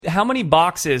how many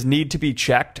boxes need to be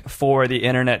checked for the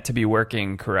internet to be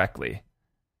working correctly?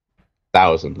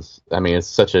 Thousands. I mean,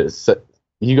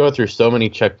 you go through so many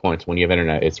checkpoints when you have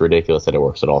internet. It's ridiculous that it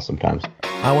works at all sometimes.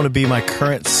 I want to be my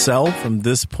current self from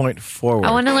this point forward.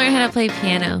 I want to learn how to play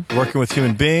piano. Working with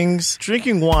human beings,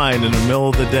 drinking wine in the middle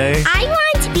of the day. I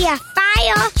want to be a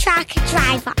fire truck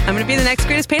driver. I'm going to be the next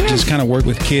greatest painter. Just kind of work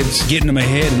with kids, getting them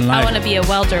ahead in life. I want to be a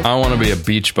welder. I want to be a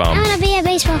beach bum. I want to be a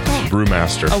baseball player.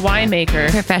 Brewmaster. A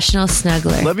winemaker. Professional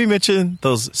snuggler. Let me mention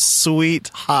those sweet,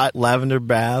 hot lavender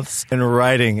baths and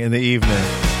writing in the evening.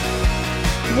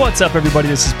 What's up, everybody?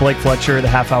 This is Blake Fletcher, the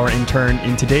half-hour intern.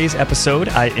 In today's episode,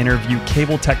 I interview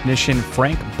cable technician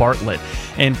Frank Bartlett.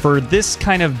 And for this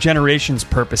kind of generation's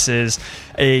purposes,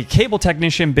 a cable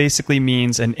technician basically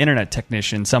means an internet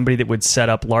technician, somebody that would set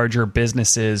up larger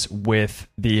businesses with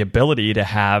the ability to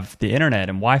have the internet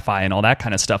and Wi-Fi and all that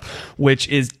kind of stuff, which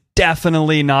is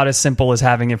definitely not as simple as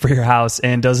having it for your house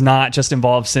and does not just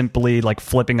involve simply like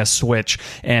flipping a switch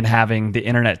and having the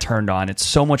internet turned on. It's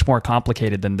so much more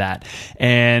complicated than that.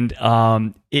 And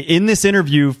in this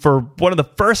interview, for one of the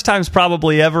first times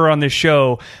probably ever on this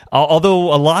show,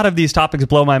 although a lot of these topics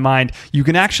blow my mind, you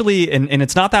can actually, and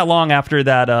it's not that long after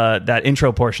that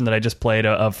intro portion that I just played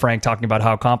of Frank talking about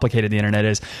how complicated the internet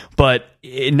is, but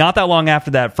not that long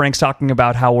after that, Frank's talking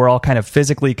about how we're all kind of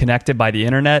physically connected by the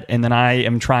internet, and then I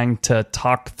am trying to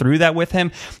talk through that with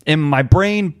him, and my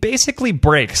brain basically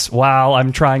breaks while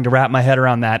I'm trying to wrap my head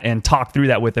around that and talk through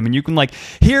that with him, and you can like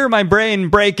hear my brain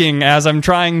breaking as I'm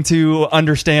trying to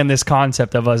understand this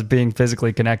concept of us being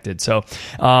physically connected. So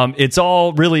it's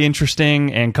all really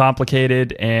interesting and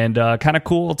complicated and kind of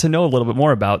cool to know a little bit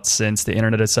more about, since the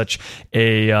internet is such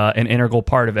an integral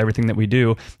part of everything that we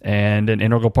do and an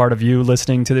integral part of you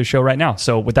listening to the show right now.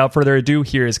 So without further ado,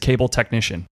 here is Cable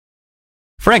Technician.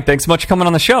 Frank, thanks so much for coming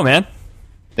on the show, man.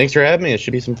 Thanks for having me. It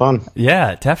should be some fun.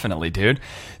 Yeah, definitely, dude.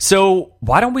 So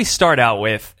why don't we start out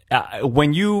with,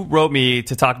 when you wrote me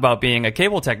to talk about being a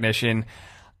cable technician,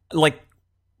 like,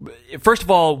 first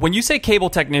of all, when you say cable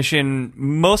technician,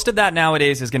 most of that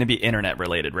nowadays is going to be internet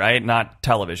related, right? Not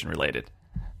television related.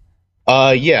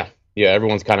 Yeah.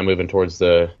 Everyone's kind of moving towards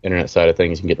the internet side of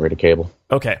things and getting rid of cable.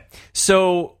 Okay.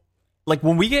 So, like,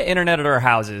 when we get internet at our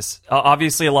houses,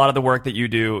 obviously a lot of the work that you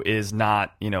do is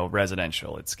not,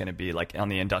 residential. It's going to be like on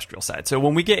the industrial side. So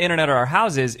when we get internet at our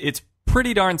houses, it's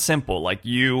pretty darn simple. Like,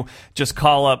 you just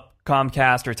call up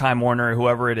Comcast or Time Warner or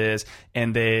whoever it is,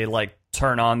 and they like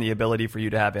turn on the ability for you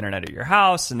to have internet at your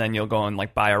house, and then you'll go and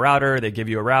like buy a router. They give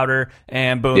you a router,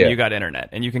 and boom, you got internet.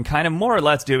 And you can kind of more or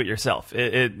less do it yourself.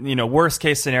 Worst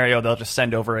case scenario, they'll just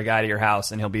send over a guy to your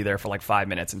house, and he'll be there for like 5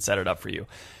 minutes and set it up for you.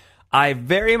 I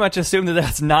very much assume that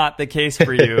that's not the case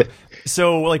for you.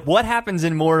 So, like, what happens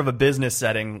in more of a business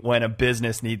setting when a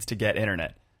business needs to get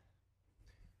internet?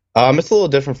 It's a little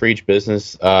different for each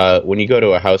business. When you go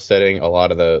to a house setting, a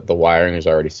lot of the wiring is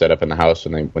already set up in the house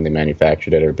when they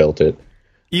manufactured it or built it.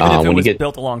 Even if it was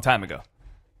built a long time ago.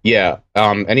 Yeah.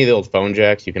 Any of the old phone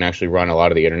jacks, you can actually run a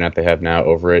lot of the internet they have now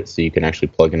over it, so you can actually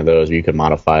plug into those, or you can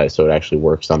modify it so it actually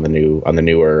works on the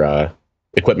newer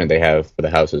equipment they have for the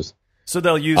houses. So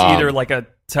they'll use either like a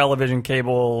television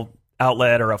cable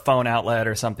outlet or a phone outlet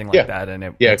or something like that.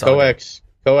 And coax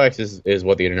is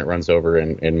what the internet runs over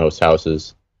in most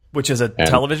houses. Which is a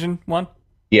television one?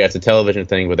 Yeah, it's a television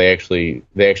thing, but they actually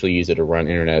use it to run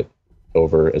internet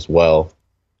over as well.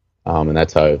 And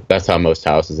that's how most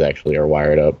houses actually are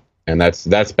wired up. And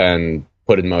that's been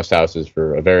put in most houses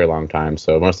for a very long time.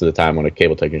 So most of the time when a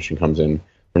cable technician comes in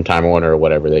from Time Warner or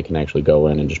whatever, they can actually go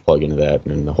in and just plug into that,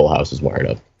 and the whole house is wired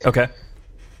up. Okay.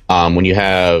 When you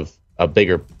have a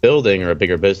bigger building or a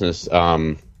bigger business,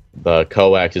 the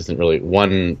coax isn't really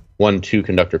one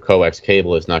 2-conductor coax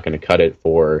cable is not going to cut it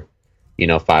for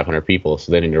 500 people,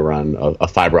 so they need to run a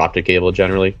fiber optic cable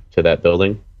generally to that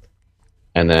building,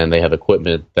 and then they have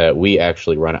equipment that we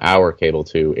actually run our cable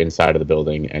to inside of the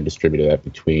building and distribute that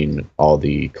between all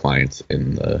the clients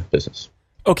in the business.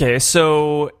 Okay,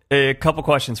 so a couple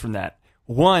questions from that.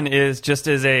 One is just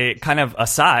as a kind of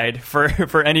aside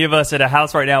for any of us at a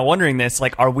house right now wondering this,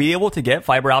 like, are we able to get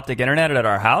fiber optic internet at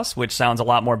our house, which sounds a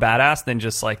lot more badass than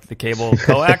just like the cable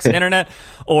coax internet,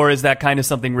 or is that kind of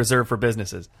something reserved for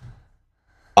businesses?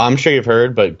 I'm sure you've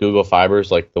heard, but Google Fiber is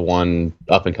like the one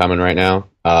up and coming right now.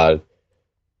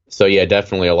 So yeah,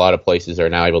 definitely a lot of places are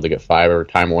now able to get fiber.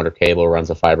 Time Warner Cable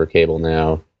runs a fiber cable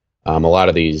now. A lot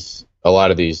of these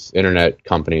internet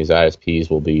companies, ISPs,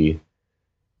 will be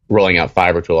rolling out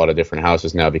fiber to a lot of different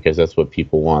houses now because that's what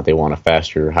people want. They want a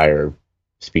faster, higher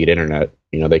speed internet.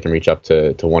 They can reach up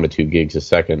to 1 to 2 gigs a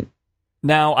second.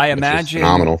 Now, I imagine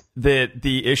that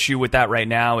the issue with that right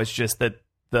now is just that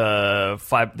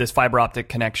this fiber optic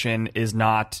connection is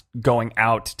not going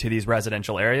out to these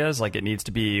residential areas? Like it needs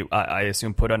to be, I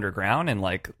assume, put underground and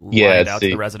like lined out to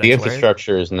the residential the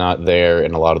infrastructure is not there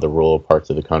in a lot of the rural parts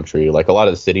of the country. Like a lot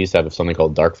of the cities have something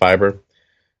called dark fiber,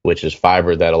 which is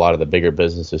fiber that a lot of the bigger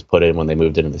businesses put in when they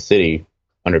moved into the city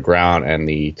underground, and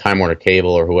the Time Warner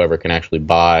Cable or whoever can actually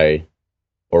buy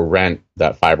or rent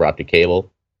that fiber optic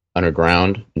cable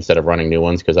underground instead of running new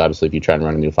ones, because obviously if you try and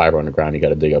run a new fiber underground, you got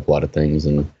to dig up a lot of things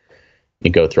and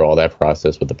you go through all that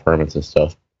process with the permits and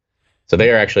stuff. So they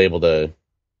are actually able to,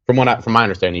 from my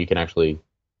understanding, you can actually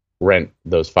rent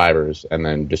those fibers and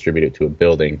then distribute it to a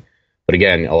building. But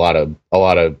again, a lot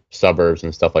of suburbs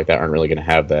and stuff like that aren't really going to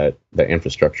have that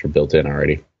infrastructure built in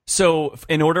already. So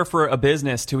in order for a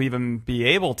business to even be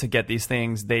able to get these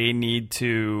things, they need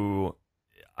to,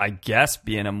 I guess,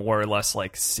 be in a more or less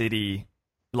like city,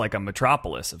 like a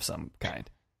metropolis of some kind.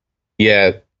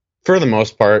 Yeah, for the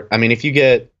most part. I mean, if you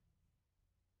get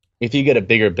a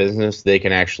bigger business, they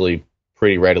can actually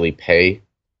pretty readily pay.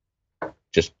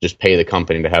 Just pay the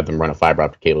company to have them run a fiber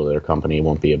optic cable to their company. It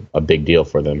won't be a big deal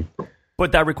for them.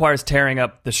 But that requires tearing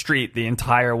up the street the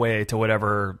entire way to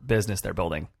whatever business they're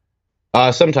building.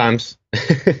 Sometimes.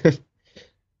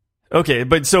 Okay,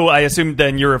 but so I assume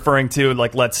then you're referring to,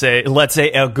 like, let's say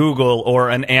a Google or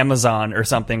an Amazon or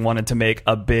something wanted to make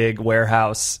a big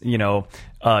warehouse,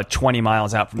 20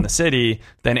 miles out from the city,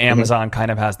 then Amazon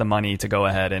kind of has the money to go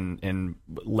ahead and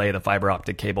lay the fiber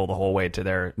optic cable the whole way to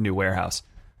their new warehouse.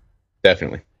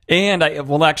 Definitely. And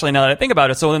actually, now that I think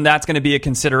about it, so then that's going to be a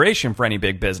consideration for any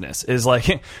big business is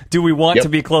like, do we want to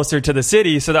be closer to the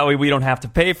city so that way we don't have to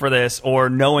pay for this, or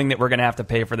knowing that we're going to have to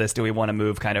pay for this, do we want to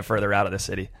move kind of further out of the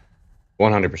city?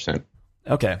 100%.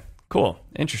 Okay, cool.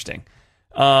 Interesting.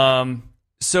 All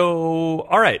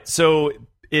right. So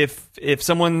if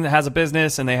someone has a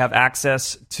business and they have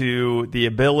access to the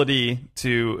ability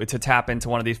to tap into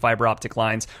one of these fiber optic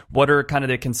lines, what are kind of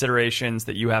the considerations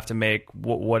that you have to make?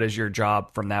 What is your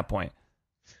job from that point?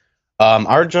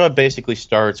 Our job basically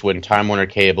starts when Time Warner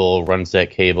Cable runs that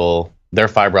cable, their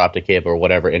fiber optic cable or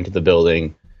whatever, into the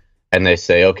building, and they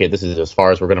say, okay, this is as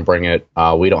far as we're going to bring it.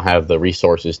 We don't have the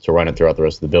resources to run it throughout the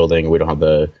rest of the building. We don't have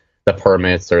the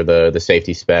permits or the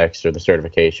safety specs or the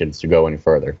certifications to go any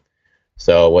further.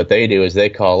 So what they do is they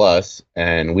call us,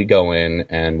 and we go in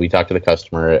and we talk to the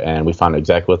customer, and we find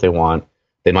exactly what they want.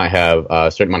 They might have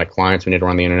a certain amount of clients we need to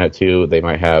run the internet to. They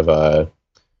might have a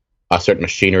certain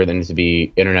machinery that needs to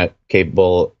be internet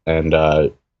capable. And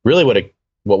really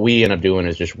what we end up doing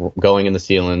is just going in the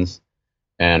ceilings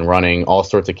and running all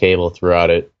sorts of cable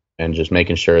throughout it and just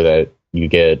making sure that you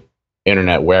get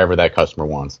internet wherever that customer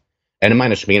wants. And it might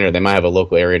not be internet. They might have a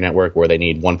local area network where they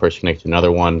need one person connected to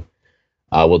another one.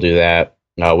 We'll do that.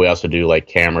 We also do like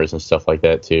cameras and stuff like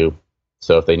that too.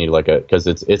 So if they need because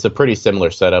it's a pretty similar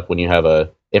setup when you have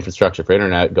a infrastructure for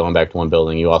internet going back to one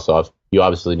building. You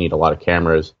obviously need a lot of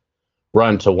cameras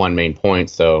run to one main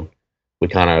point. So we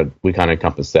kind of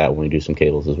encompass that when we do some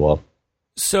cables as well.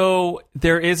 So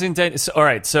there isn't all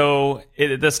right. So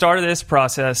at the start of this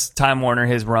process, Time Warner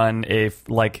has run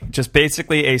just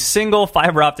basically a single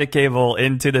fiber optic cable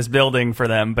into this building for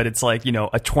them, but it's like,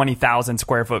 a 20,000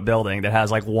 square foot building that has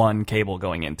like one cable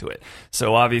going into it.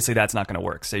 So obviously that's not going to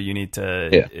work. So you need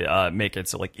to make it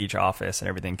so like each office and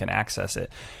everything can access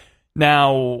it.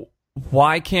 Now,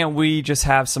 why can't we just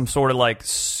have some sort of like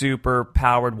super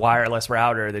powered wireless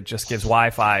router that just gives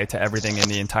Wi-Fi to everything in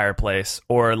the entire place,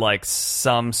 or like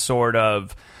some sort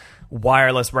of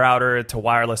wireless router to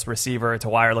wireless receiver to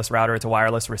wireless router to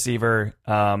wireless receiver?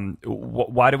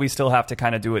 Why do we still have to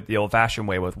kind of do it the old-fashioned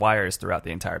way with wires throughout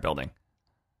the entire building?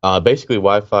 Basically,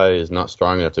 Wi-Fi is not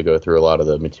strong enough to go through a lot of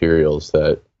the materials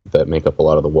that make up a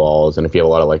lot of the walls. And if you have a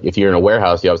lot of if you're in a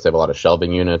warehouse, you obviously have a lot of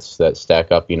shelving units that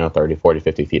stack up, 30, 40,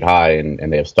 50 feet high,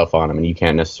 and they have stuff on them, and you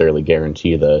can't necessarily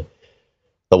guarantee the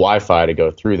Wi-Fi to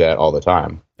go through that all the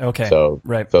time. Okay. So,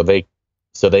 right. So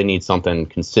they need something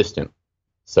consistent.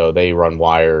 So they run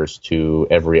wires to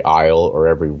every aisle or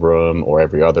every room or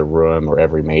every other room or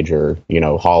every major,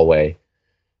 hallway,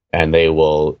 and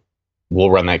we'll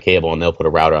run that cable, and they'll put a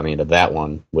router on the end of that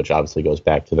one, which obviously goes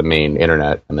back to the main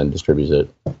internet and then distributes it,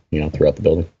 throughout the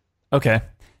building. Okay,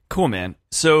 cool, man.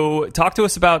 So talk to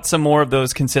us about some more of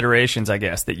those considerations, I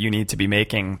guess, that you need to be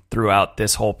making throughout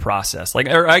this whole process.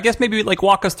 Or I guess maybe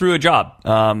walk us through a job,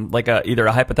 either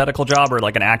a hypothetical job or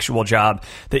like an actual job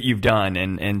that you've done,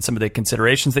 and some of the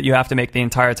considerations that you have to make the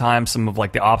entire time, some of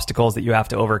the obstacles that you have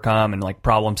to overcome, and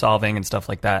problem solving and stuff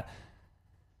like that.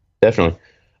 Definitely.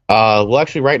 Well,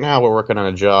 actually, right now we're working on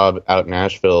a job out in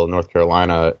Asheville, North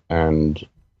Carolina, and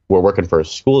we're working for a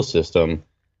school system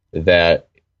that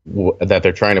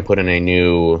they're trying to put in a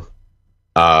new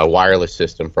wireless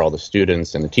system for all the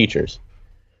students and the teachers.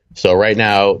 So right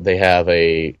now they have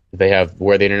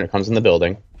where the internet comes in the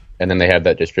building, and then they have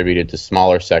that distributed to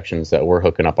smaller sections that we're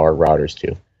hooking up our routers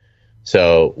to.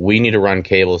 So we need to run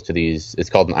cables to these. It's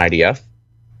called an IDF.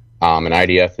 An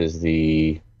IDF is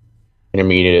the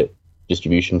intermediate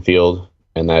distribution field,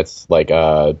 and that's like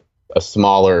a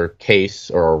smaller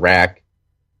case or a rack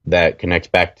that connects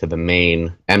back to the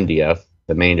main MDF,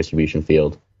 the main distribution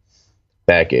field,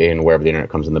 back in wherever the internet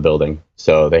comes in the building.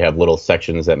 So they have little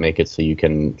sections that make it so you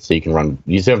can run.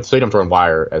 You don't have to run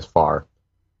wire as far,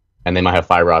 and they might have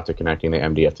fiber optic connecting the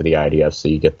MDF to the IDF, so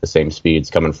you get the same speeds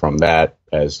coming from that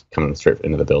as coming straight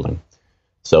into the building.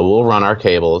 So we'll run our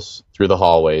cables through the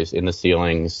hallways, in the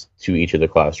ceilings, to each of the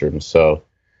classrooms. So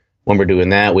when we're doing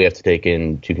that, we have to take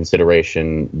into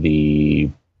consideration the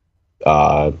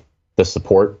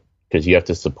support, because you have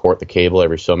to support the cable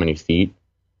every so many feet.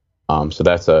 So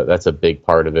that's a big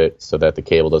part of it, so that the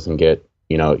cable doesn't get,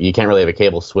 you can't really have a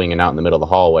cable swinging out in the middle of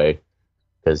the hallway,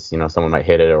 because someone might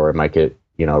hit it, or it might get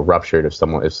ruptured if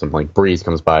some like breeze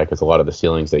comes by, because a lot of the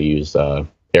ceilings they use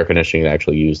air conditioning, they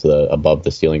actually use the above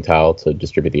the ceiling tile to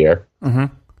distribute the air. Mm-hmm.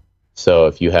 So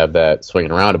if you have that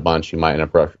swinging around a bunch, you might end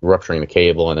up rupturing the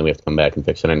cable, and then we have to come back and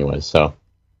fix it anyways. So,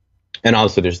 and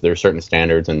also there are certain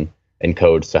standards and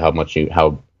codes to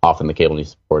how often the cable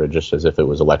needs supported, just as if it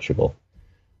was electrical.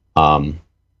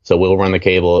 So we'll run the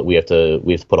cable. We have to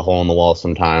put a hole in the wall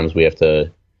sometimes. We have to,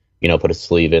 put a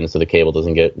sleeve in so the cable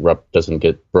doesn't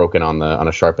get broken on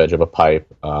a sharp edge of a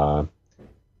pipe. And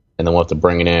then we'll have to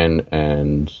bring it in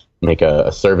and make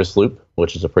a service loop,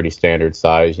 which is a pretty standard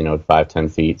size,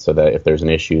 5-10 feet, so that if there's an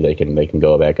issue, they can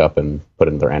go back up and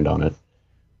put their end on it.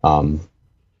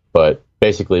 But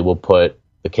basically, we'll put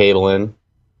the cable in,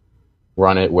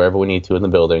 run it wherever we need to in the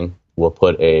building. We'll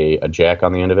put a jack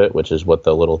on the end of it, which is what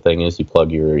the little thing is you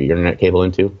plug your internet cable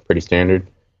into, pretty standard,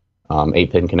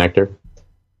 8-pin connector.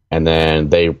 And then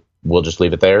we'll just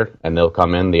leave it there, and they'll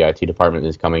come in. The IT department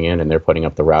is coming in, and they're putting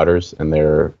up the routers, and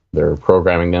they're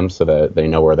programming them so that they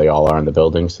know where they all are in the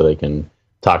building, so they can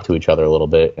talk to each other a little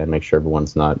bit and make sure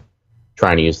everyone's not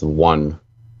trying to use the one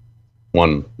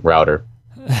router.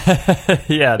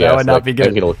 That would not be good.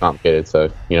 It get a little complicated.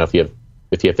 So if you have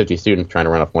 50 students trying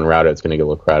to run off one router, it's going to get a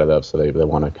little crowded up. So they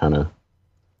want to kind of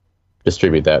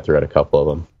distribute that throughout a couple of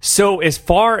them. So it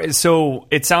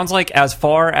sounds like as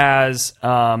far as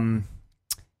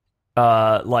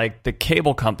like the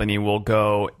cable company will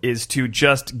go is to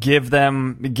just give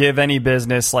any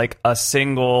business like a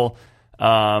single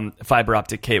fiber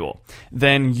optic cable.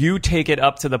 Then you take it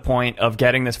up to the point of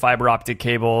getting this fiber optic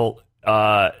cable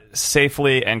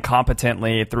safely and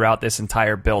competently throughout this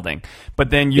entire building.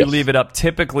 But then you leave it up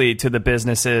typically to the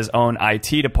business's own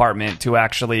IT department to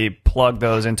actually plug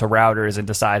those into routers and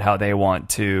decide how they want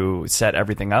to set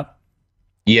everything up.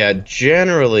 Yeah,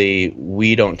 generally,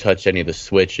 we don't touch any of the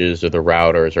switches or the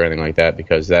routers or anything like that,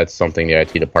 because that's something the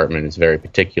IT department is very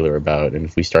particular about. And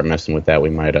if we start messing with that, we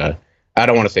might, I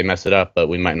don't want to say mess it up, but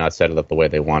we might not set it up the way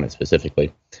they want it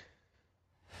specifically.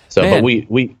 So, man.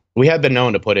 But we have been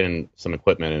known to put in some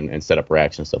equipment and set up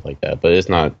racks and stuff like that, but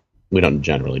we don't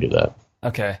generally do that.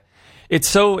 Okay. It's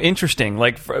so interesting.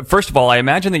 Like, first of all, I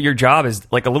imagine that your job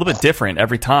is like a little bit different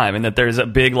every time, and that there's a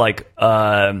big, like,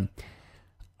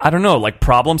 I don't know, like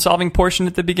problem-solving portion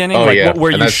at the beginning,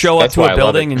 where you show up to a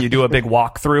building and you do a big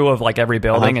walkthrough of like every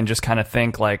building and just kind of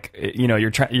think like, you're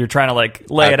trying to like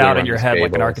lay it out in your head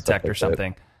like an architect or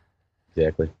something.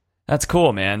 Exactly. That's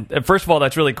cool, man. First of all,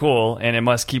 that's really cool, and it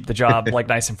must keep the job like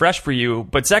nice and fresh for you.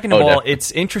 But second of all, definitely.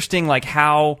 It's interesting like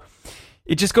how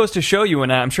it just goes to show you,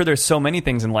 and I'm sure there's so many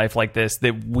things in life like this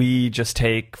that we just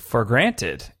take for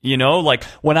granted. Like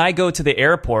when I go to the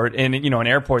airport, and an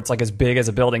airport's like as big as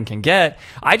a building can get,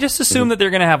 I just assume that they're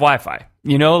going to have Wi-Fi.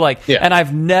 And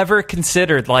I've never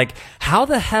considered like, how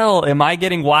the hell am I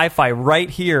getting Wi-Fi right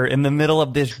here in the middle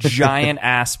of this giant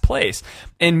ass place?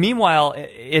 And meanwhile,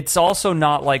 it's also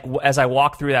not like as I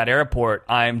walk through that airport,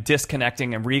 I'm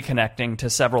disconnecting and reconnecting to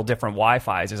several different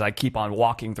Wi-Fis as I keep on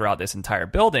walking throughout this entire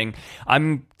building.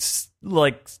 I'm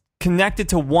like connected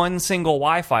to one single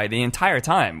Wi-Fi the entire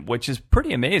time, which is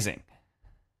pretty amazing.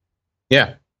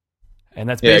 Yeah. And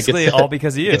that's basically all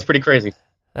because of you. It's pretty crazy.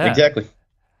 Yeah. Exactly.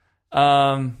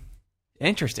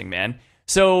 Interesting, man.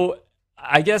 So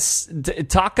I guess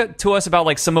talk to us about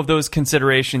like some of those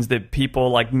considerations that people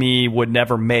like me would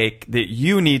never make that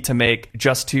you need to make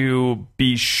just to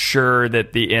be sure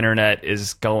that the internet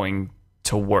is going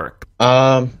to work.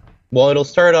 Well, it'll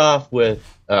start off with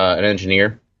an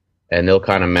engineer, and they'll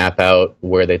kind of map out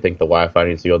where they think the Wi-Fi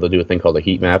needs to go. They'll do a thing called a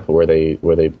heat map where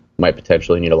they might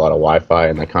potentially need a lot of Wi-Fi,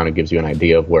 and that kind of gives you an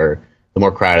idea of where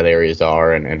more crowded areas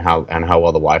are, and how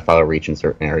well the Wi-Fi will reach in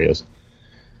certain areas.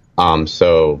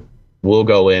 So we'll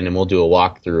go in and we'll do a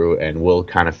walkthrough, and we'll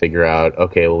kind of figure out,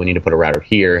 okay, well, we need to put a router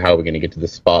here. How are we going to get to the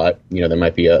spot? You know, there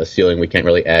might be a ceiling we can't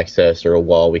really access, or a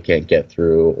wall we can't get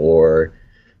through, or,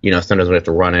 you know, sometimes we have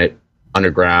to run it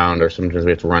underground, or sometimes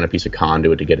we have to run a piece of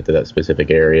conduit to get it to that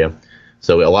specific area.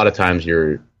 So a lot of times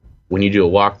when you do a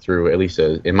walkthrough, at least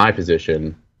in my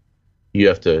position, you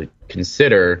have to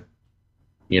consider,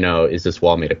 you know, is this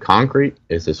wall made of concrete?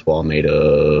 Is this wall made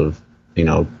of, you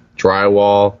know,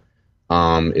 drywall?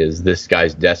 Is this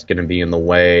guy's desk going to be in the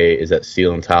way? Is that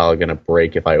ceiling tile going to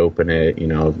break if I open it? You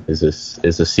know, is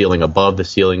the ceiling above the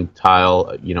ceiling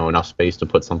tile, you know, enough space to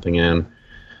put something in?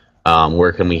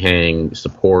 Where can we hang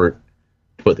support,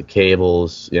 put the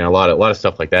cables? You know, a lot of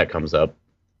stuff like that comes up.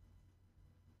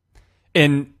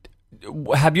 And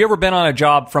have you ever been on a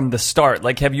job from the start?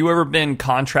 Like, have you ever been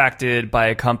contracted by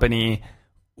a company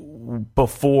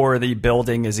before the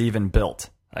building is even built,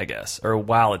 I guess, or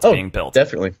while it's being built?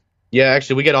 Definitely. Yeah,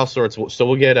 actually, we get all sorts. So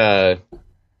we'll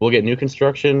get new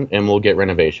construction and we'll get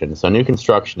renovation. So new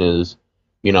construction is,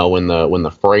 you know, when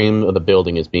the frame of the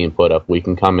building is being put up, we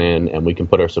can come in and we can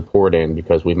put our support in,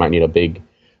 because we might need a big.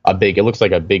 It looks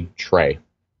like a big tray,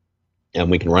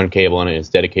 and we can run cable on it. It's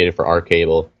dedicated for our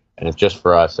cable, and it's just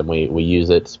for us, and we use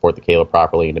it to support the cable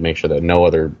properly and to make sure that no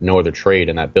other trade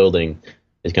in that building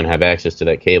is going to have access to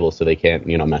that cable, so they can't,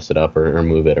 you know, mess it up or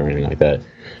move it or anything like that.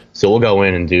 So we'll go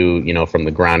in and do, you know, from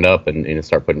the ground up and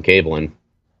start putting cable in.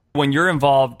 When you're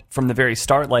involved from the very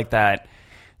start like that,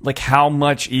 like, how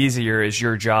much easier is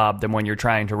your job than when you're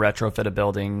trying to retrofit a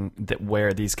building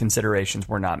where these considerations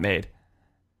were not made?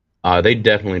 They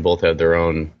definitely both have their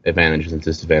own advantages and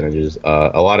disadvantages.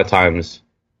 A lot of times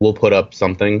we'll put up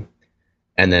something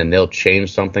and then they'll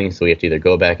change something, so we have to either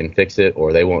go back and fix it,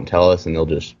 or they won't tell us and they'll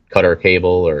just cut our cable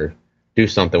or do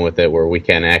something with it where we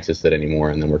can't access it anymore,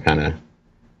 and then we're kind of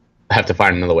have to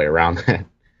find another way around that.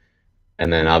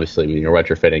 And then obviously when you're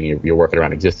retrofitting, you're working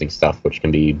around existing stuff, which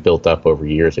can be built up over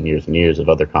years and years and years of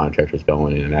other contractors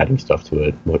going in and adding stuff to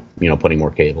it, you know, putting more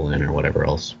cable in or whatever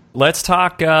else. Let's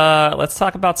talk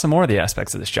about some more of the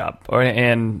aspects of this job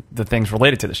and the things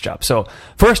related to this job. So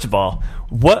first of all,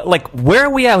 where are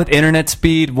we at with internet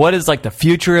speed? What is like the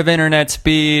future of internet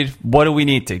speed? What do we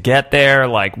need to get there?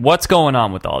 Like, what's going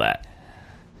on with all that?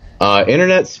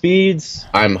 Internet speeds,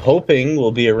 I'm hoping,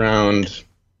 will be around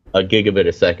a gigabit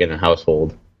a second a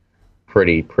household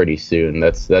pretty soon.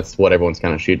 That's what everyone's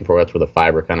kind of shooting for. That's where the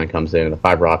fiber kind of comes in. The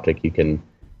fiber optic, you can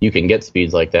get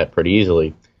speeds like that pretty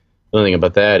easily. The only thing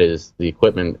about that is the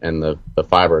equipment and the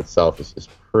fiber itself is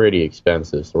pretty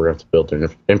expensive, so we're going to have to build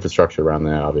an infrastructure around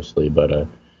that, obviously. But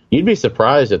you'd be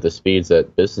surprised at the speeds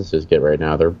that businesses get right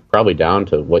now. They're probably down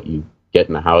to what you get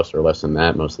in a house or less than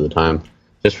that most of the time,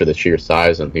 just for the sheer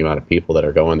size and the amount of people that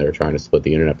are going there trying to split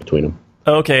the internet between them.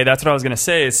 Okay, that's what I was going to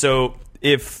say. So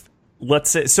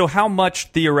how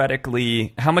much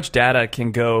data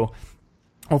can go?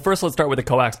 Well, first let's start with a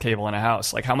coax cable in a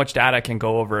house. Like, how much data can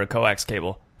go over a coax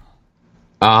cable?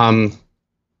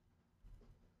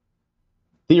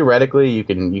 Theoretically, you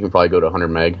can probably go to 100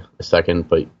 meg a second,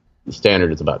 but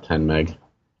standard is about 10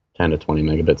 to 20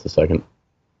 megabits a second.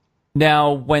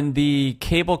 Now, when the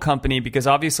cable company, because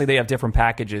obviously they have different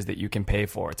packages that you can pay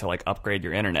for to like upgrade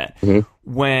your internet,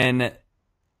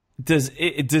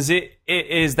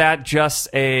 is that just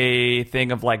a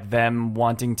thing of like them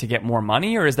wanting to get more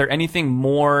money, or is there anything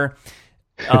more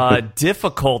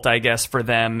difficult, I guess, for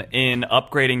them in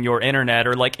upgrading your internet?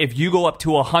 Or like, if you go up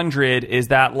to 100, is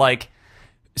that like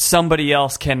somebody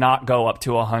else cannot go up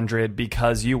to 100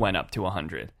 because you went up to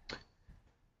 100?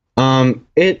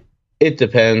 It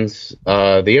depends.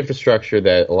 The infrastructure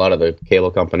that a lot of the cable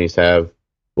companies have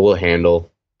will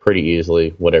handle pretty easily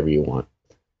whatever you want.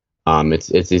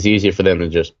 It's as easy for them to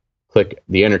just click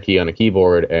the enter key on a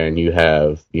keyboard and you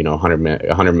have, you know,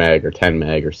 100 meg or 10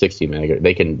 meg or 60 meg.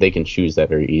 They can choose that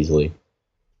very easily.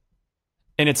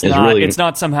 And it's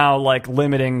not somehow like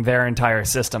limiting their entire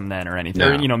system then or anything,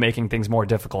 or, you know, making things more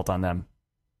difficult on them.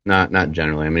 Not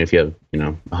generally. I mean, if you have, you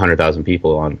know, 100,000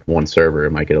 people on one server,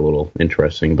 it might get a little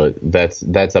interesting, but that's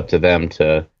up to them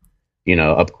to, you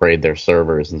know, upgrade their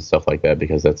servers and stuff like that,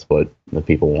 because that's what the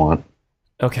people want.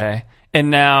 Okay.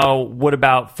 And now what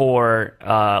about for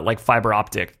like fiber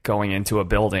optic going into a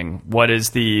building? What is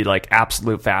the like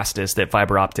absolute fastest that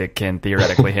fiber optic can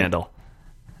theoretically handle?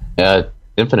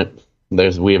 Infinite.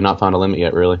 We have not found a limit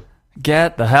yet, really.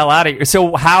 Get the hell out of here. So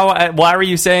why are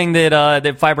you saying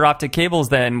that fiber optic cables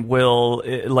then will,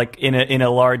 like in a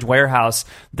large warehouse,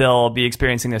 they'll be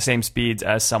experiencing the same speeds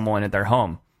as someone at their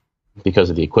home? Because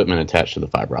of the equipment attached to the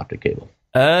fiber optic cable.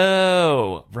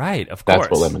 Oh, right, of course.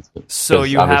 That's what limits it. So 'Cause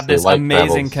you have obviously this light amazing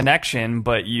travels- connection,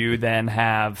 but you then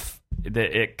have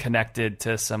it connected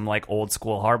to some like old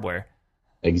school hardware.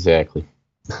 Exactly.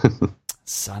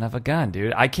 Son of a gun,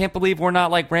 dude! I can't believe we're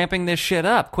not like ramping this shit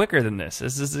up quicker than this.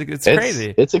 It's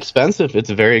crazy. It's expensive. It's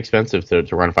very expensive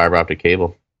to run fiber optic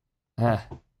cable. Huh.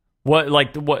 What?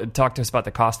 Talk to us about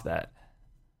the cost of that.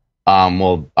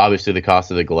 Well, obviously the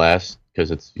cost of the glass,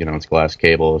 because it's glass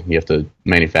cable. You have to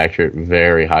manufacture it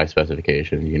very high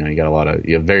specification. You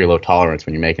have very low tolerance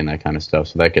when you're making that kind of stuff,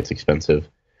 so that gets expensive.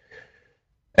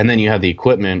 And then you have the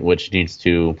equipment, which needs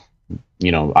to,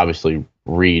 obviously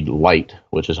read light,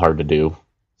 which is hard to do.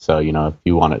 So, if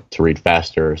you want it to read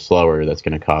faster or slower, that's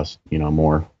going to cost,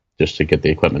 more just to get the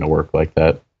equipment to work like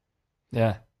that.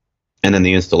 Yeah. And then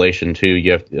the installation too,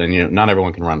 not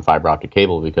everyone can run fiber optic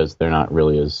cable because they're not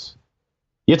really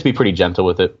you have to be pretty gentle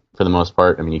with it for the most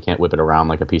part. I mean, you can't whip it around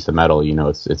like a piece of metal.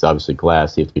 It's obviously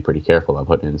glass. You have to be pretty careful about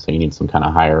putting it in. So you need some kind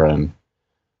of higher end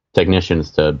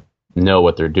technicians to know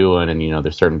what they're doing. And,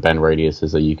 there's certain bend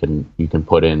radiuses that you can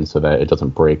put in so that it doesn't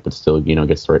break, but still,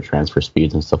 gets the right transfer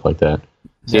speeds and stuff like that.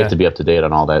 So you have to be up to date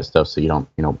on all that stuff so you don't,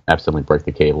 accidentally break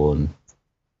the cable and,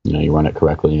 you run it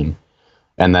correctly.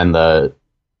 And then the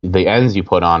ends you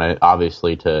put on it,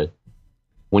 obviously,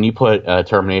 when you put a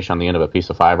termination on the end of a piece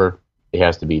of fiber, it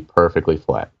has to be perfectly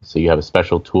flat. So you have a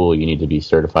special tool you need to be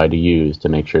certified to use to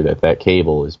make sure that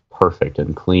cable is perfect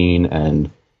and clean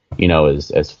and, is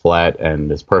as flat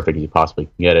and as perfect as you possibly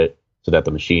can get it so that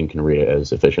the machine can read it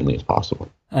as efficiently as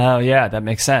possible. Oh, yeah, that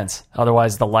makes sense.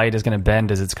 Otherwise, the light is going to bend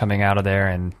as it's coming out of there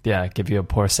and, give you a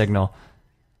poor signal.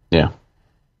 Yeah.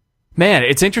 Man,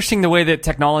 it's interesting the way that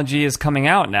technology is coming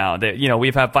out now. That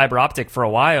we've had fiber optic for a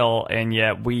while, and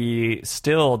yet we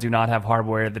still do not have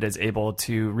hardware that is able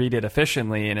to read it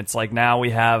efficiently. And it's like now we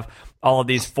have all of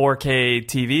these 4K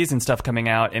TVs and stuff coming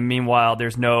out, and meanwhile,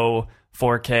 there's no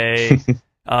 4K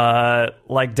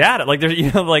like data. Like there's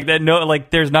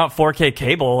there's not 4K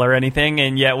cable or anything,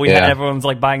 and yet everyone's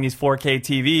like buying these 4K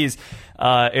TVs.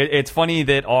 It's funny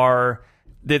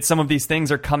that some of these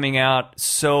things are coming out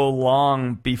so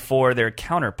long before their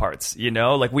counterparts,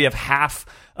 like we have half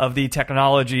of the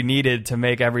technology needed to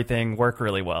make everything work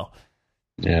really well.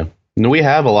 Yeah. And we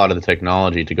have a lot of the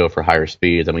technology to go for higher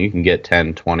speeds. I mean, you can get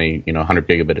 10, 20, 100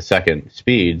 gigabit a second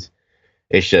speeds.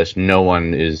 It's just no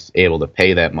one is able to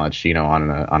pay that much,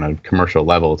 on a commercial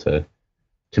level to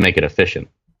make it efficient.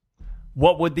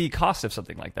 What would the cost of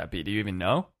something like that be? Do you even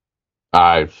know?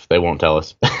 They won't tell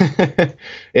us.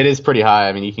 It is pretty high.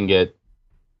 I mean, you can get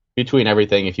between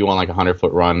everything. If you want like a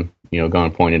 100-foot run,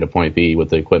 going point A to point B with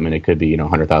the equipment, it could be,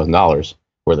 $100,000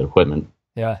 worth of equipment.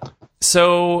 Yeah.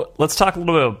 So let's talk a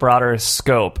little bit of broader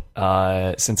scope.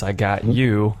 Since I got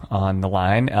you on the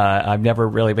line, I've never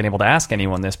really been able to ask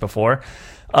anyone this before.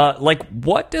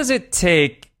 What does it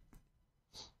take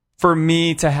for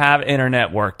me to have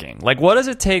internet working? Like, what does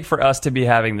it take for us to be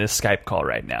having this Skype call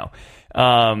right now?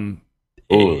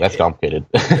 Ooh, that's complicated.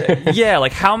 Yeah,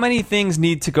 like how many things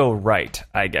need to go right,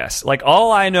 I guess. Like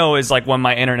all I know is like when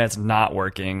my internet's not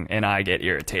working and I get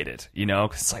irritated,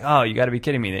 because it's like, oh, you got to be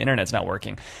kidding me, the internet's not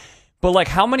working. But like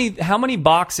how many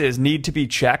boxes need to be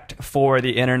checked for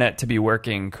the internet to be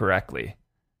working correctly?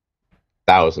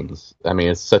 Thousands. I mean,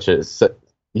 it's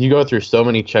you go through so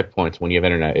many checkpoints when you have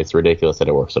internet, it's ridiculous that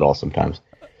it works at all sometimes.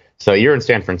 So you're in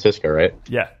San Francisco, right?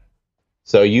 Yeah.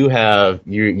 So you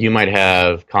might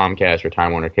have Comcast or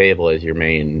Time Warner Cable as your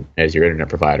internet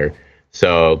provider.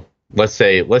 So let's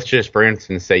just for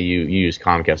instance say you use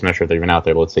Comcast. I'm not sure if they're even out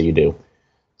there, but let's say you do.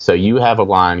 So you have a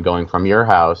line going from your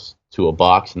house to a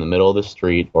box in the middle of the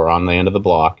street or on the end of the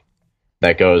block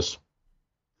that goes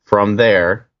from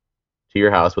there to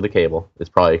your house with a cable.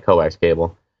 It's probably a coax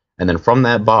cable. And then from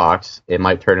that box, it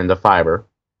might turn into fiber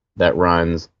that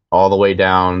runs all the way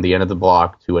down the end of the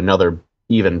block to another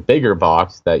even bigger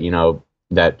box that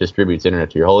that distributes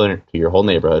internet to your whole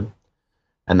neighborhood,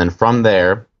 and then from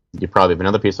there you probably have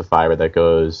another piece of fiber that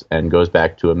goes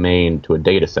back to a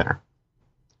data center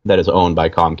that is owned by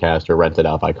Comcast or rented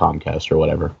out by Comcast or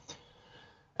whatever,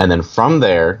 and then from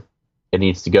there it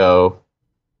needs to go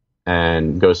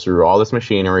and goes through all this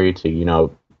machinery to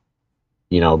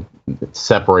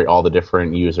separate all the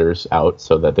different users out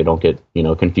so that they don't get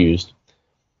confused.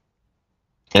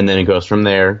 And then it goes from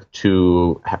there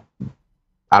to,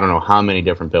 I don't know how many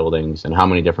different buildings and how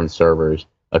many different servers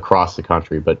across the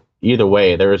country. But either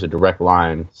way, there is a direct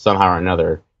line somehow or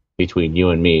another between you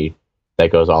and me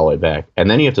that goes all the way back.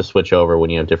 And then you have to switch over when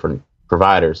you have different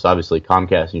providers. So obviously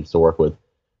Comcast needs to work with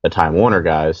the Time Warner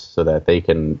guys so that they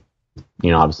can,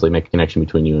 obviously make a connection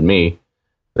between you and me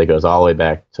that goes all the way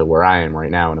back to where I am right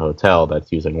now in a hotel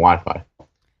that's using Wi-Fi.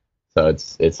 So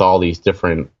it's all these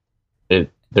different.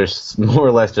 There's more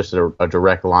or less just a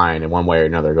direct line in one way or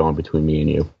another going between me and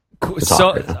you.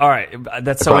 So, all right,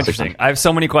 that's so interesting. I have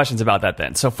so many questions about that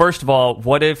then. So first of all,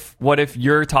 what if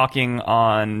you're talking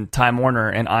on Time Warner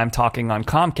and I'm talking on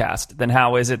Comcast? Then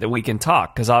how is it that we can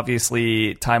talk? Because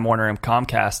obviously Time Warner and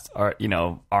Comcast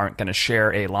aren't going to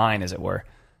share a line, as it were.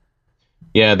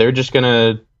 Yeah, they're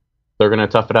gonna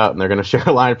tough it out and they're gonna share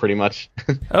a line pretty much.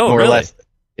 Oh, more really? or less.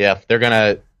 Yeah, they're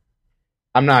gonna.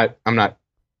 I'm not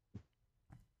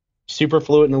super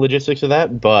fluent in the logistics of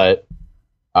that, but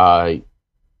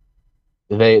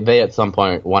they at some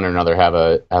point, one or another, have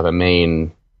a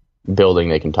main building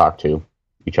they can talk to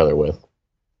each other with.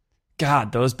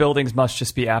 God, those buildings must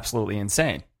just be absolutely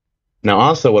insane. Now,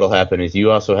 also, what'll happen is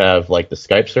you also have like the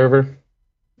Skype server,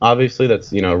 obviously,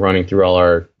 that's running through all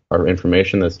our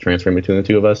information that's transferring between the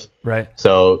two of us. Right.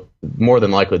 So more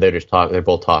than likely, they're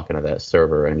both talking to that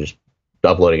server and just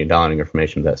uploading and downloading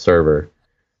information to that server,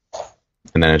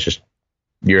 and then it's just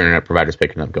your internet provider's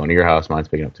picking up, going to your house, mine's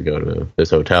picking up to go to this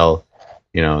hotel,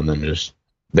 and then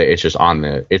it's just on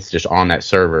that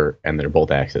server, and they're both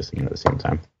accessing it at the same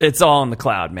time. It's all in the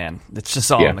cloud, man. It's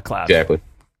just all in the cloud. Exactly.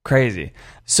 Crazy.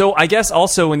 So I guess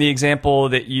also in the example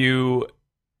that you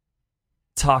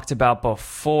talked about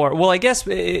before, well, I guess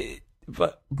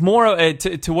but more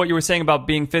to what you were saying about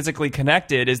being physically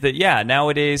connected is that,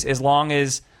 nowadays, as long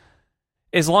as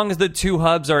the two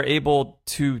hubs are able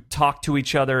to talk to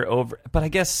each other over, but I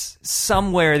guess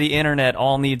somewhere the internet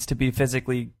all needs to be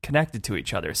physically connected to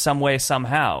each other, some way,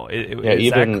 somehow.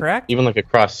 Is that correct? Even like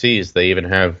across seas, they even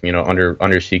have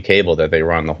undersea cable that they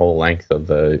run the whole length of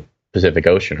the Pacific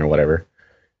Ocean or whatever,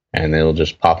 and they'll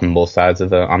just pop on both sides on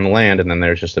the land, and then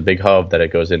there's just a big hub that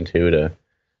it goes into to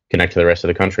connect to the rest of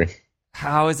the country.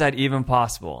 How is that even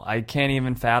possible? I can't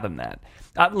even fathom that.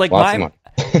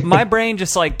 My brain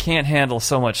just can't handle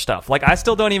so much stuff. Like, I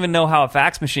still don't even know how a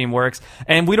fax machine works,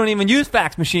 and we don't even use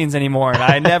fax machines anymore, and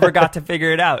I never got to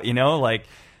figure it out,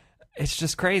 it's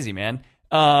just crazy, man.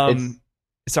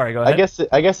 Sorry, go ahead.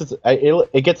 I guess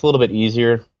it gets a little bit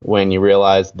easier when you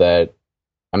realize that,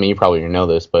 you probably already know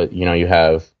this, but you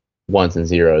have ones and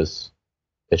zeros.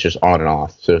 It's just on and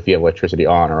off. So if you have electricity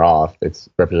on or off, it's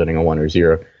representing a 1 or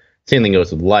 0. Same thing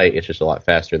goes with light. It's just a lot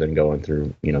faster than going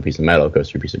through, a piece of metal. It goes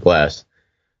through a piece of glass.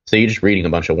 So you're just reading a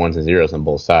bunch of ones and zeros on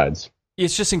both sides.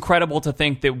 It's just incredible to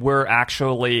think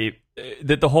that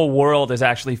that the whole world is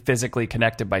actually physically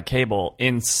connected by cable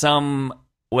in some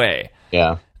way.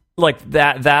 Yeah. Like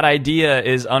that idea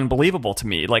is unbelievable to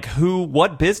me. Like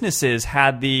what businesses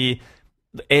had the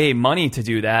A, money to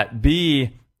do that,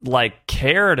 B,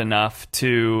 cared enough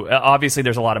to, obviously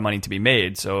there's a lot of money to be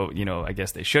made, so I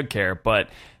guess they should care, but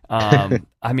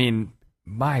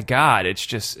my God,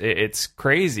 it's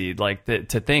crazy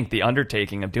to think the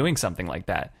undertaking of doing something like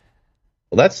that.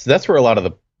 Well, that's where a lot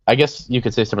of I guess you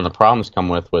could say some of the problems come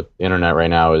with internet right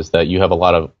now is that you have a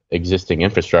lot of existing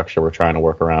infrastructure we're trying to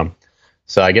work around.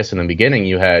 So I guess in the beginning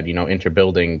you had,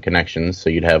 inter-building connections. So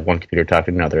you'd have one computer talk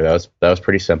to another. That was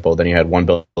pretty simple. Then you had one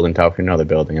building talk to another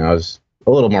building. And that was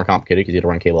a little more complicated because you had to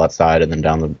run cable outside and then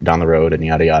down the road and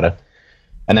yada yada.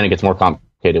 And then it gets more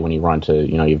complicated when you run to,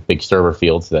 you have big server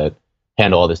fields that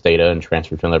handle all this data and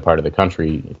transfer to another part of the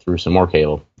country through some more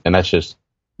cable. And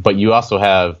but you also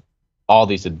have all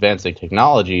these advancing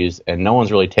technologies, and no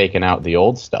one's really taken out the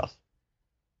old stuff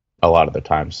a lot of the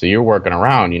time. So you're working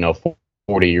around,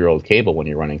 40-year-old cable when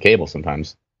you're running cable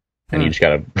sometimes. And you just got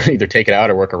to either take it out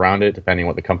or work around it, depending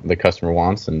on what the customer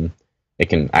wants. And it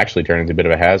can actually turn into a bit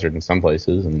of a hazard in some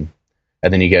places. And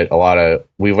then you get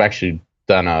we've actually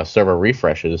done server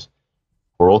refreshes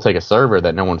where we'll take a server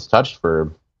that no one's touched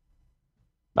for,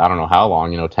 I don't know how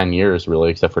long, 10 years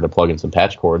really, except for to plug in some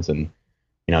patch cords and,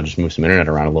 just move some internet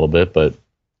around a little bit. But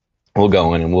we'll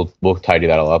go in and we'll tidy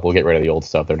that all up. We'll get rid of the old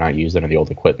stuff they're not using or the old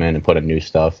equipment and put in new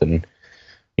stuff. And,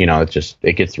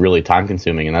 it gets really time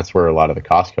consuming. And that's where a lot of the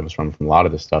cost comes from a lot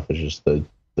of this stuff is just the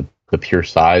pure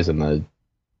size and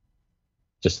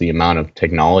the amount of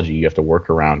technology you have to work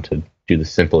around to do the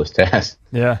simplest task.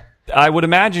 Yeah. I would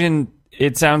imagine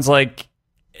it sounds like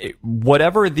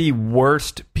whatever the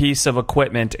worst piece of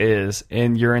equipment is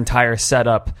in your entire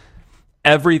setup,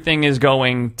 everything is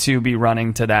going to be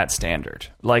running to that standard.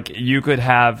 Like you could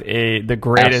have the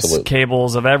greatest Absolutely.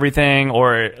 cables of everything,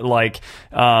 or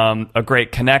a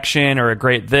great connection, or a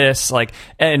great this.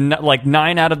 And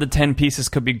 9 out of the 10 pieces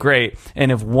could be great,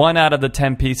 and if 1 out of the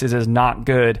 10 pieces is not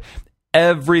good,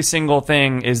 every single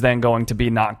thing is then going to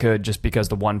be not good just because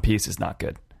the one piece is not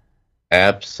good.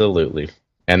 Absolutely.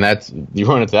 And you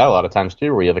run into that a lot of times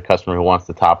too, where you have a customer who wants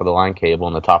the top of the line cable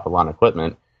and the top of the line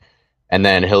equipment, and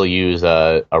then he'll use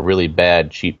a really bad,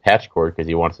 cheap patch cord because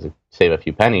he wants to save a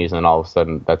few pennies, and then all of a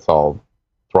sudden that's all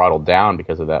throttled down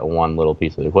because of that one little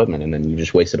piece of equipment, and then you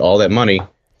just wasted all that money,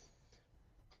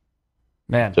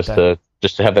 man,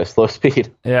 just to have that slow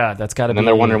speed. Yeah, that's got to be. And then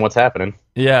they're wondering what's happening.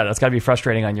 Yeah, that's got to be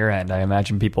frustrating on your end. I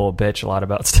imagine people bitch a lot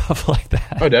about stuff like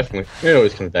that. Oh, definitely. It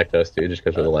always comes back to us too, just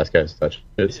because we're the last guys to touch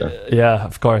it. So. Yeah,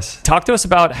 of course. Talk to us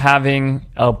about having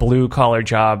a blue collar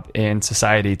job in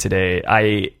society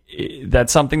today.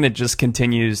 That's something that just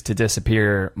continues to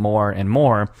disappear more and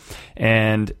more.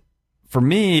 And for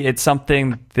me, it's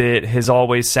something that has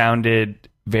always sounded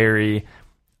very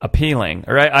appealing.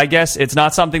 Or I guess it's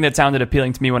not something that sounded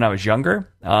appealing to me when I was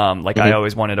younger. I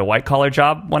always wanted a white collar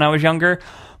job when I was younger.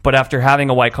 But after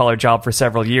having a white collar job for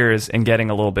several years and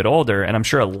getting a little bit older, and I'm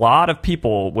sure a lot of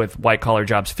people with white collar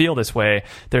jobs feel this way,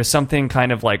 there's something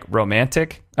kind of like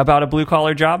romantic about a blue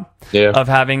collar job, of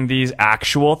having these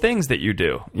actual things that you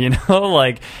do,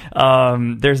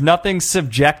 there's nothing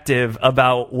subjective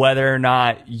about whether or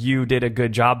not you did a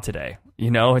good job today.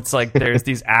 It's like there's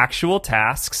these actual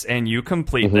tasks and you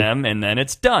complete them and then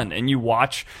it's done. And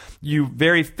you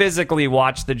very physically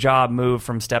watch the job move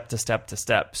from step to step to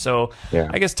step. So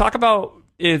I guess talk about,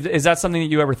 is that something that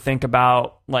you ever think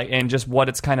about, and just what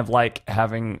it's kind of like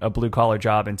having a blue collar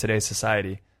job in today's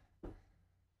society?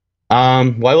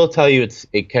 Well, I will tell you,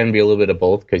 it can be a little bit of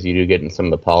both, because you do get in some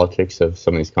of the politics of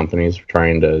some of these companies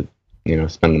trying to,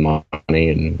 spend the money,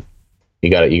 and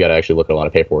you got to actually look at a lot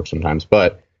of paperwork sometimes.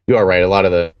 But you are right. A lot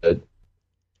of the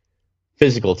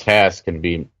physical tasks can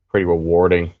be pretty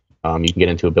rewarding. You can get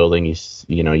into a building.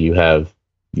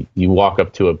 You walk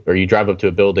up to you drive up to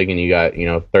a building and you got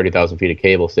 30,000 feet of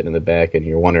cable sitting in the back, and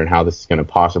you're wondering how this is going to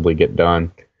possibly get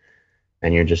done.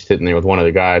 And you're just sitting there with one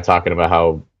other guy talking about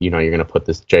how you're going to put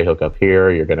this J hook up here.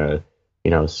 You're going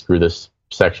to screw this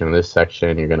section of this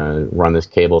section. You're going to run this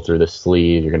cable through this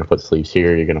sleeve. You're going to put sleeves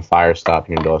here. You're going to fire stop.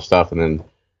 You're going to do all this stuff, and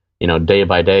then day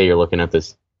by day you're looking at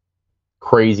this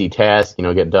crazy task,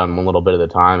 get done one little bit at a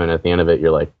time, and at the end of it,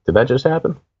 you're like, did that just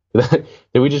happen? Did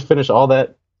we just finish all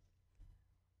that?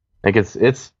 Like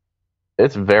it's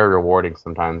very rewarding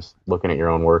sometimes looking at your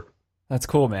own work. That's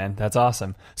cool, man. That's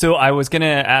awesome. So I was going to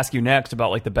ask you next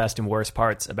about the best and worst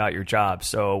parts about your job.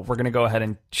 So we're going to go ahead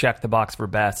and check the box for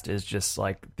best is just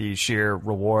the sheer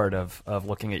reward of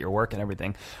looking at your work and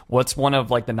everything. What's one of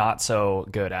the not so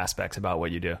good aspects about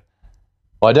what you do?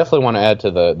 Well, I definitely want to add to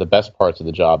the best parts of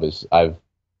the job is I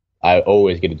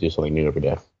always get to do something new every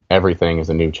day. Everything is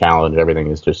a new challenge. Everything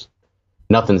is just,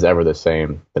 nothing's ever the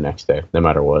same the next day, no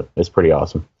matter what. It's pretty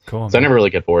awesome. Cool. So I never really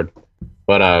get bored.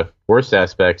 But worst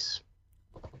aspects,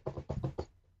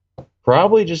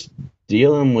 probably just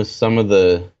dealing with some of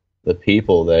the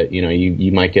people that,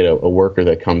 you might get a worker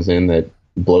that comes in that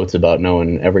bloats about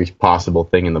knowing every possible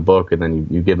thing in the book, and then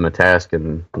you give them a task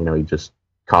and, he just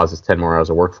causes 10 more hours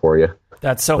of work for you.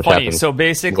 That's so funny. So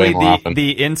basically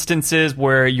the instances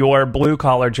where your blue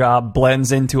collar job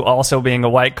blends into also being a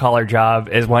white collar job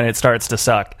is when it starts to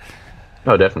suck.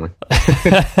 Oh, definitely.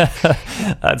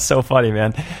 That's so funny,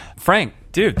 man. Frank,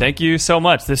 dude, thank you so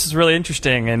much. This is really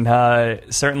interesting, and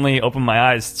certainly opened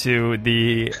my eyes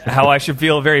to how I should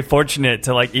feel very fortunate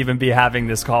to even be having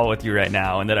this call with you right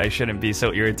now, and that I shouldn't be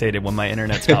so irritated when my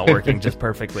internet's not working just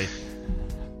perfectly.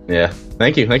 Yeah.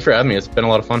 Thank you. Thanks for having me. It's been a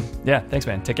lot of fun. Yeah. Thanks,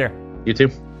 man. Take care. You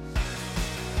too.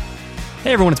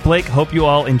 Hey everyone, it's Blake. Hope you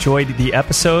all enjoyed the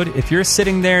episode. If you're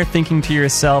sitting there thinking to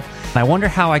yourself, I wonder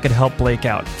how I could help Blake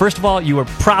out. First of all, you are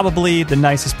probably the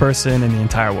nicest person in the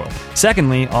entire world.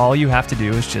 Secondly, all you have to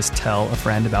do is just tell a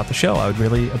friend about the show. I would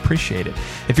really appreciate it.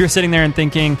 If you're sitting there and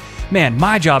thinking, man,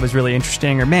 my job is really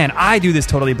interesting, or man, I do this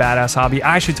totally badass hobby,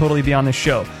 I should totally be on this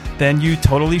show, then you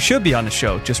totally should be on the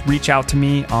show. Just reach out to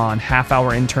me on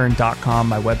halfhourintern.com,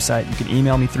 my website. You can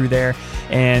email me through there.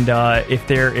 And if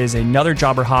there is another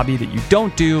job or hobby that you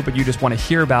don't do, but you just want to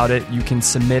hear about it, you can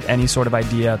submit any sort of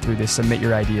idea through the Submit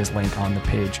Your Ideas link on the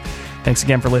page. Thanks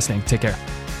again for listening. Take care.